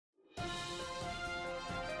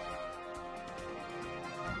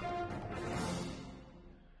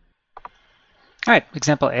All right,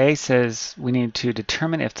 example A says we need to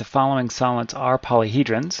determine if the following solids are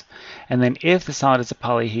polyhedrons, and then if the solid is a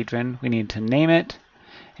polyhedron, we need to name it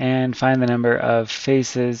and find the number of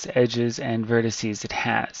faces, edges, and vertices it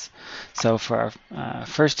has. So for our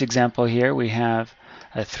first example here, we have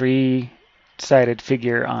a three-sided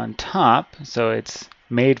figure on top, so it's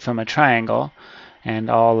made from a triangle, and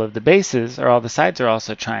all of the bases, or all the sides, are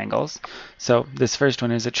also triangles. So this first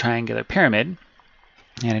one is a triangular pyramid.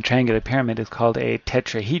 And a triangular pyramid is called a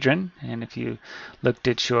tetrahedron. And if you looked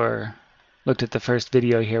at the first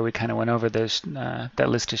video here, we kind of went over those that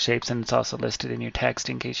list of shapes, and it's also listed in your text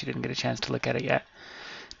in case you didn't get a chance to look at it yet.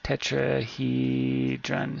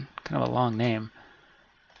 Tetrahedron, kind of a long name.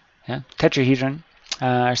 Yeah, tetrahedron.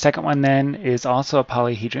 Our second one then is also a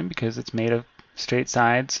polyhedron because it's made of straight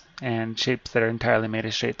sides and shapes that are entirely made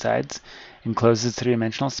of straight sides, encloses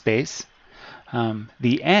three-dimensional space.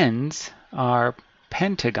 The ends are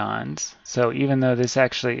pentagons, so even though this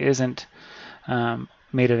actually isn't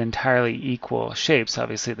made of entirely equal shapes,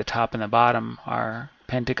 obviously the top and the bottom are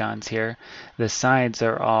pentagons here, the sides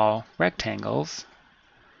are all rectangles.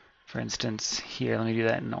 For instance, here, let me do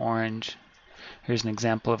that in orange. Here's an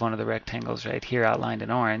example of one of the rectangles right here outlined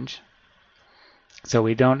in orange. So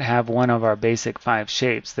we don't have one of our basic 5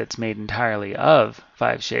 shapes that's made entirely of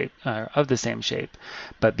of the same shape,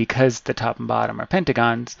 but because the top and bottom are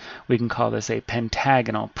pentagons, we can call this a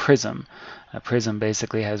pentagonal prism. A prism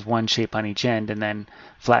basically has one shape on each end and then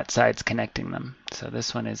flat sides connecting them. So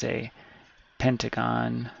this one is a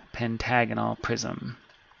pentagonal prism.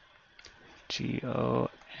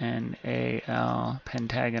 G-O-N-A-L,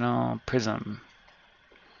 pentagonal prism.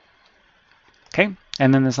 Okay,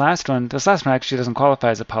 and then this last one actually doesn't qualify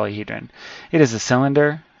as a polyhedron. It is a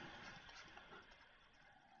cylinder,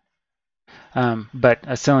 but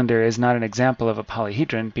a cylinder is not an example of a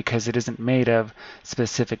polyhedron because it isn't made of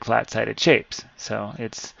specific flat-sided shapes. So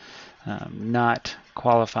it's not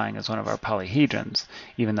qualifying as one of our polyhedrons,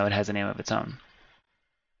 even though it has a name of its own.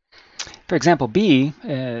 For example B,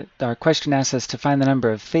 our question asks us to find the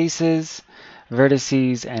number of faces,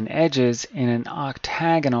 vertices, and edges in an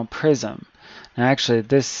octagonal prism. Now actually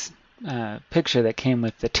this picture that came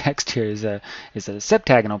with the text here is a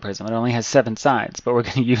septagonal prism. It only has 7 sides, but we're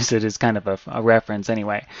going to use it as kind of a reference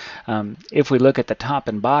anyway. If we look at the top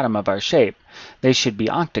and bottom of our shape, they should be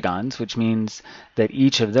octagons, which means that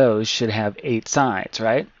each of those should have 8 sides,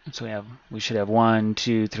 right? So we should have 1,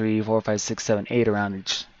 2, 3, 4, 5, 6, 7, 8 around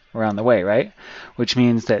the way, right? Which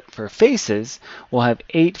means that for faces, we'll have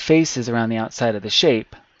 8 faces around the outside of the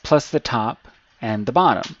shape, plus the top and the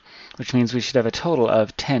bottom, which means we should have a total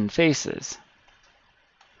of 10 faces,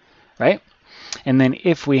 right? And then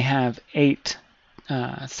if we have 8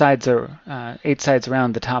 sides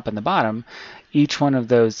around the top and the bottom, each one of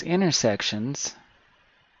those intersections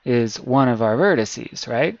is one of our vertices,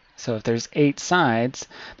 right? So if there's 8 sides,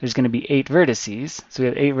 there's going to be 8 vertices. So we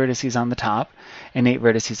have 8 vertices on the top and 8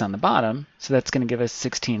 vertices on the bottom. So that's going to give us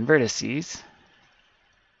 16 vertices.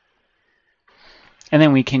 And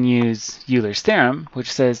then we can use Euler's theorem, which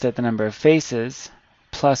says that the number of faces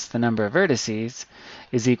plus the number of vertices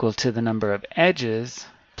is equal to the number of edges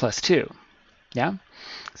plus 2. Yeah?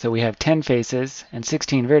 So we have 10 faces and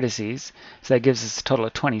 16 vertices, so that gives us a total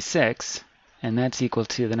of 26, and that's equal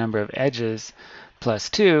to the number of edges plus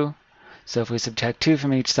 2. So if we subtract 2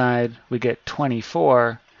 from each side, we get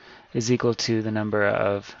 24 is equal to the number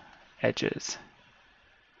of edges.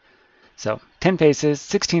 So 10 faces,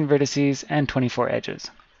 16 vertices, and 24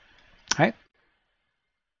 edges. All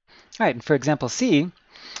right, and for example C,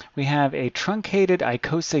 we have a truncated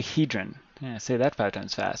icosahedron. Yeah, say that 5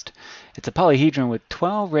 times fast. It's a polyhedron with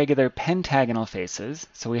 12 regular pentagonal faces.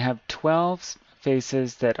 So we have 12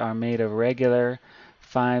 faces that are made of regular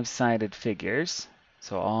 5-sided figures.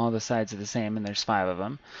 So all the sides are the same, and there's 5 of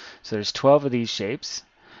them. So there's 12 of these shapes.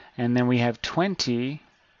 And then we have 20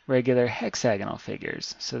 regular hexagonal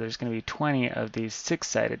figures. So there's going to be 20 of these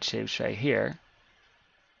 6-sided shapes right here.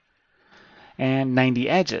 And 90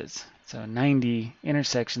 edges. So 90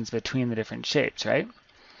 intersections between the different shapes, right?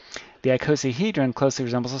 The icosahedron closely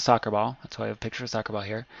resembles a soccer ball. That's why I have a picture of a soccer ball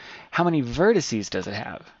here. How many vertices does it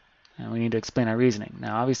have? And we need to explain our reasoning.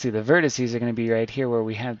 Now obviously the vertices are going to be right here where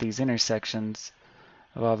we have these intersections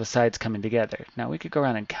of all the sides coming together. Now we could go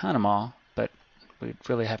around and count them all, but we'd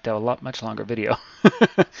really have to have a much longer video.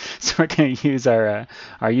 So we're going to use our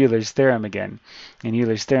Euler's theorem again. And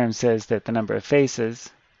Euler's theorem says that the number of faces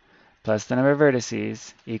plus the number of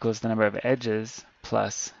vertices equals the number of edges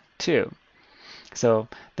plus 2. So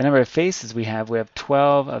the number of faces we have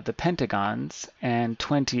 12 of the pentagons and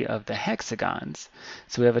 20 of the hexagons.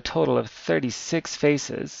 So we have a total of 36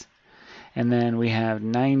 faces. And then we have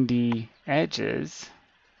 90 edges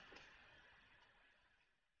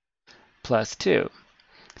plus 2.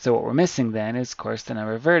 So what we're missing then is, of course, the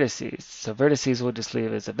number of vertices. So vertices we'll just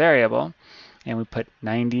leave as a variable. And we put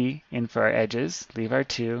 90 in for our edges, leave our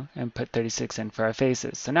 2, and put 36 in for our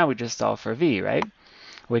faces. So now we just solve for v, right?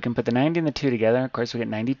 We can put the 90 and the 2 together. Of course, we get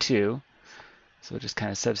 92. So we'll just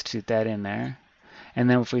kind of substitute that in there. And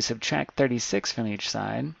then if we subtract 36 from each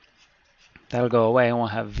side, that'll go away, and we'll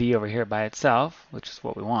have v over here by itself, which is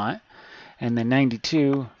what we want. And then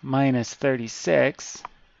 92 minus 36.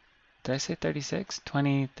 Did I say 36?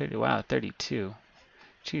 20, 30, wow, 32.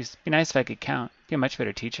 Geez, it'd be nice if I could count. Be a much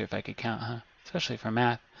better teacher if I could count, huh? Especially for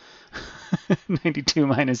math. 92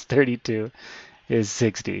 minus 32 is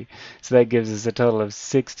 60. So that gives us a total of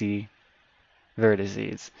 60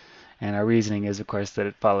 vertices. And our reasoning is, of course, that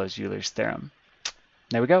it follows Euler's theorem.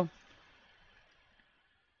 There we go.